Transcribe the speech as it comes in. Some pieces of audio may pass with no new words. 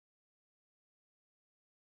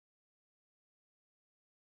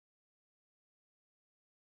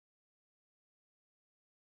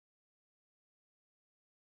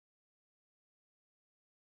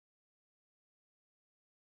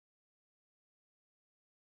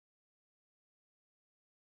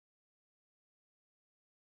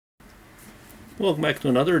Welcome back to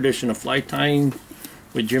another edition of Fly Tying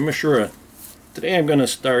with Jim Misiura. Today I'm going to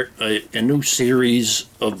start a new series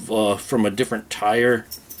of from a different tyer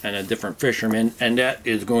and a different fisherman, and that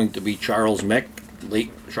is going to be Charles Meck,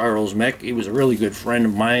 late Charles Meck. He was a really good friend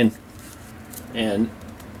of mine, and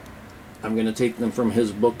I'm going to take them from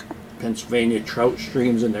his book, Pennsylvania Trout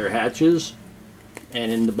Streams and Their Hatches.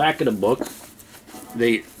 And in the back of the book,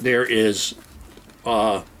 there is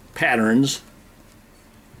patterns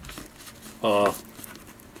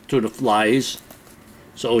to the flies,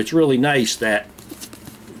 so it's really nice that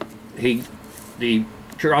the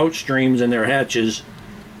trout streams and their hatches,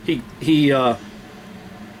 he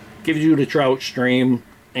gives you the trout stream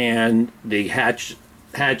and the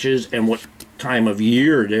hatches and what time of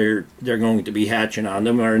year they're going to be hatching on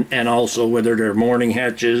them, and also whether they're morning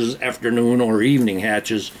hatches, afternoon or evening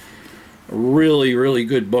hatches. A really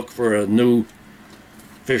good book for a new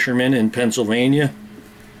fisherman in Pennsylvania.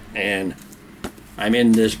 And I'm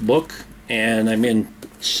in this book, and I'm in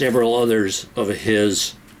several others of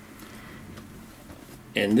his.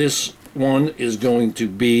 And this one is going to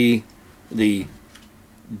be the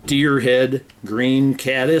Deerhead Green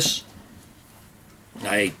Caddis.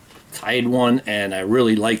 I tied one, and I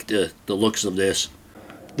really like the looks of this.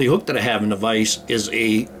 The hook that I have in the vise is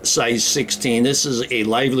a size 16. This is a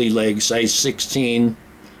lively leg size 16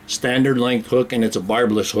 standard length hook, and it's a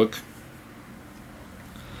barbless hook.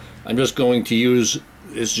 I'm just going to use,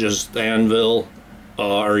 it's just Anvil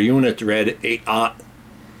or unit thread 8/0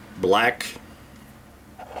 black,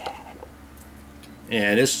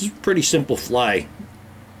 and this is a pretty simple fly,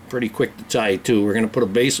 pretty quick to tie too. We're going to put a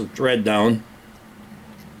base of thread down,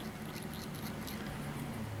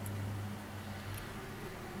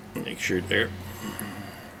 make sure there,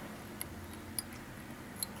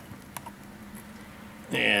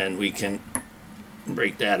 and we can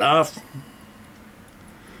break that off.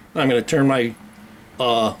 I'm going to turn my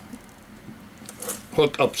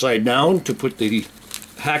hook upside down to put the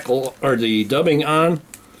hackle or the dubbing on,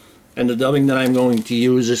 and the dubbing that I'm going to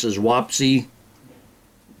use, this is Wapsi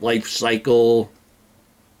Life Cycle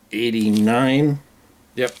 89.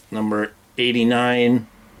 Yep, number 89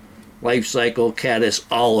 Life Cycle Caddis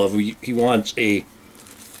Olive. He wants a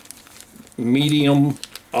medium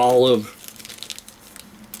olive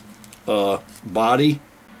body,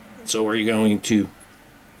 so we're going to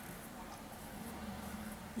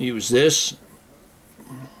use this,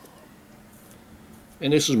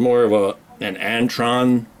 and this is more of an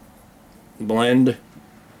Antron blend.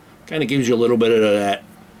 Kind of gives you a little bit of that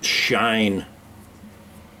shine.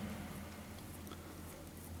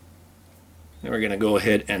 And we're going to go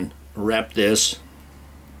ahead and wrap this.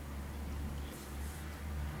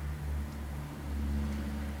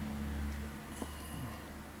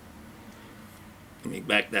 Let me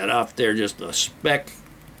back that off there just a speck.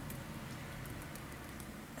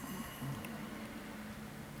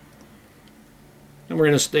 And we're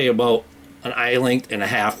going to stay about an eye length and a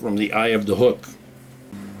half from the eye of the hook.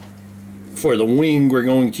 For the wing, we're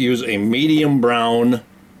going to use a medium brown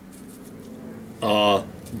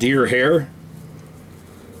deer hair.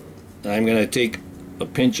 I'm going to take a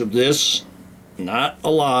pinch of this, not a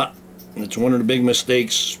lot. It's one of the big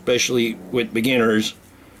mistakes, especially with beginners,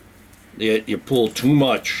 that you pull too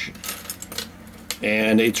much.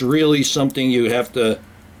 And it's really something you have to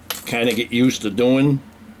kind of get used to doing.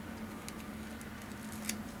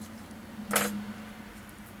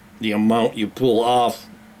 The amount you pull off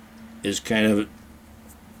is kind of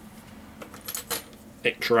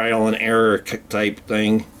a trial and error type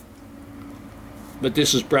thing. But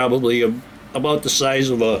this is probably about the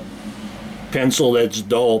size of a pencil that's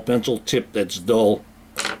dull, pencil tip that's dull.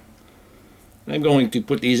 I'm going to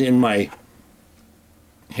put these in my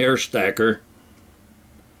hair stacker.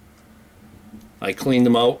 I cleaned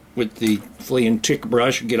them out with the flea and tick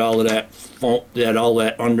brush, get all of that foam, all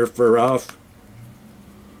that under fur off.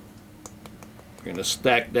 We're going to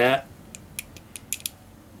stack that,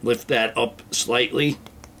 lift that up slightly,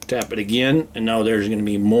 tap it again, and now there's going to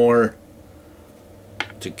be more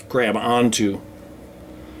to grab onto.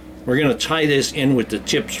 We're going to tie this in with the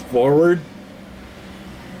tips forward.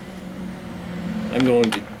 I'm going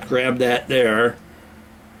to grab that there.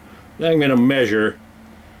 Then I'm going to measure,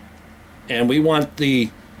 and we want the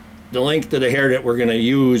length of the hair that we're going to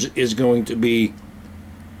use is going to be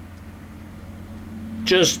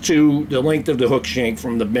just to the length of the hook shank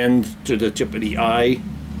from the bend to the tip of the eye.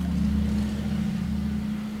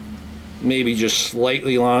 Maybe just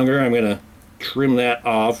slightly longer. I'm going to trim that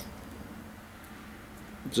off.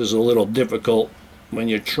 This is a little difficult when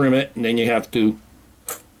you trim it, and then you have to,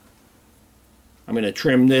 I'm going to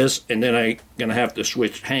trim this, and then I'm going to have to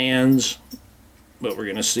switch hands, but we're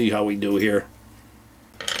going to see how we do here.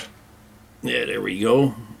 Yeah, there we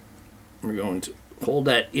go. We're going to hold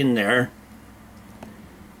that in there.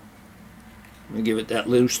 And give it that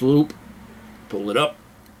loose loop. Pull it up.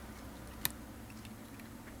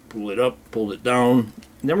 Pull it up, pull it down.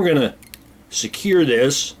 And then we're going to secure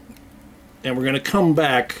this, and we're going to come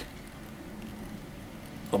back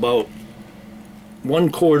about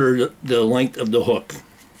 1/4 the length of the hook.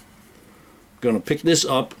 Going to pick this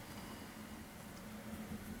up.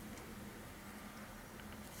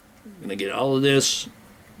 Going to get all of this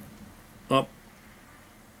up.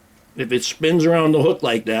 If it spins around the hook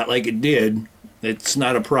like that, like it did, it's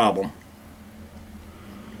not a problem.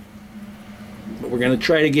 But we're going to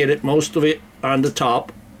try to get it, most of it, on the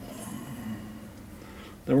top.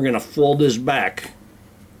 Then we're going to fold this back,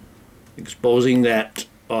 exposing that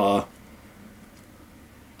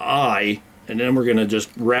eye, and then we're going to just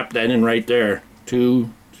wrap that in right there.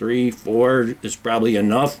 2, 3, 4 is probably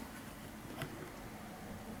enough.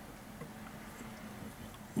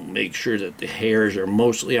 Make sure that the hairs are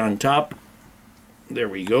mostly on top. There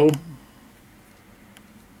we go.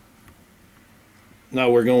 Now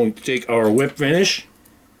we're going to take our whip finish.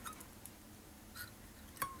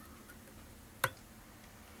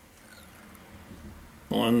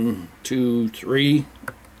 One, two, three.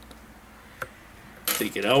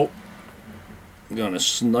 Take it out. I'm going to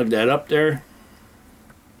snug that up there.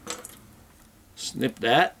 Snip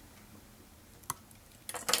that.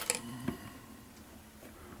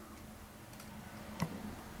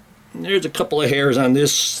 And there's a couple of hairs on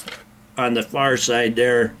this, on the far side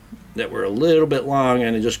there, that were a little bit long,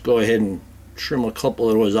 and I just go ahead and trim a couple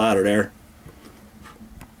of those out of there.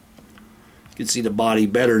 You can see the body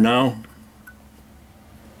better now.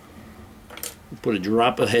 Put a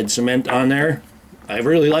drop of head cement on there. I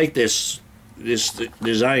really like this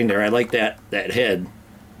design there. I like that head.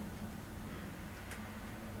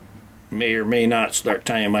 May or may not start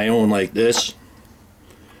tying my own like this.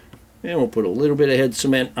 And we'll put a little bit of head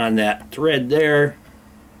cement on that thread there.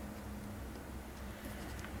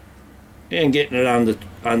 And getting it on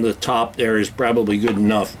the top there is probably good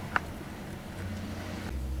enough.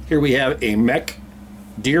 Here we have a Meck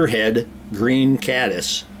deer head green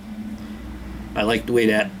caddis. I like the way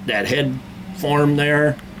that head formed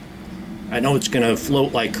there. I know it's going to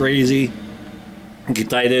float like crazy. You can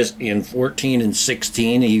tie this in 14 and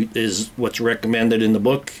 16 is what's recommended in the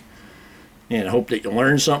book. And I hope that you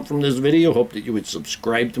learned something from this video. Hope that you would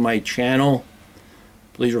subscribe to my channel.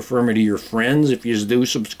 Please refer me to your friends. If you do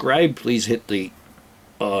subscribe, please hit the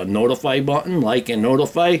notify button, like and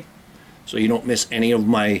notify, so you don't miss any of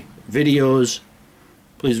my videos.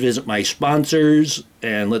 Please visit my sponsors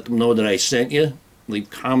and let them know that I sent you.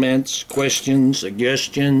 Leave comments, questions,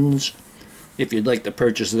 suggestions. If you'd like to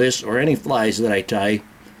purchase this or any flies that I tie,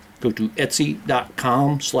 go to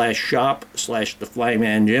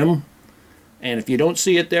etsy.com/shop/theflymanjim. And if you don't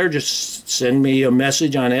see it there, just send me a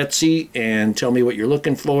message on Etsy and tell me what you're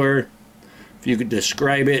looking for. If you could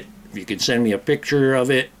describe it, if you could send me a picture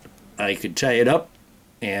of it, I could tie it up.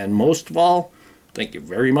 And most of all, thank you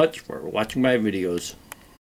very much for watching my videos.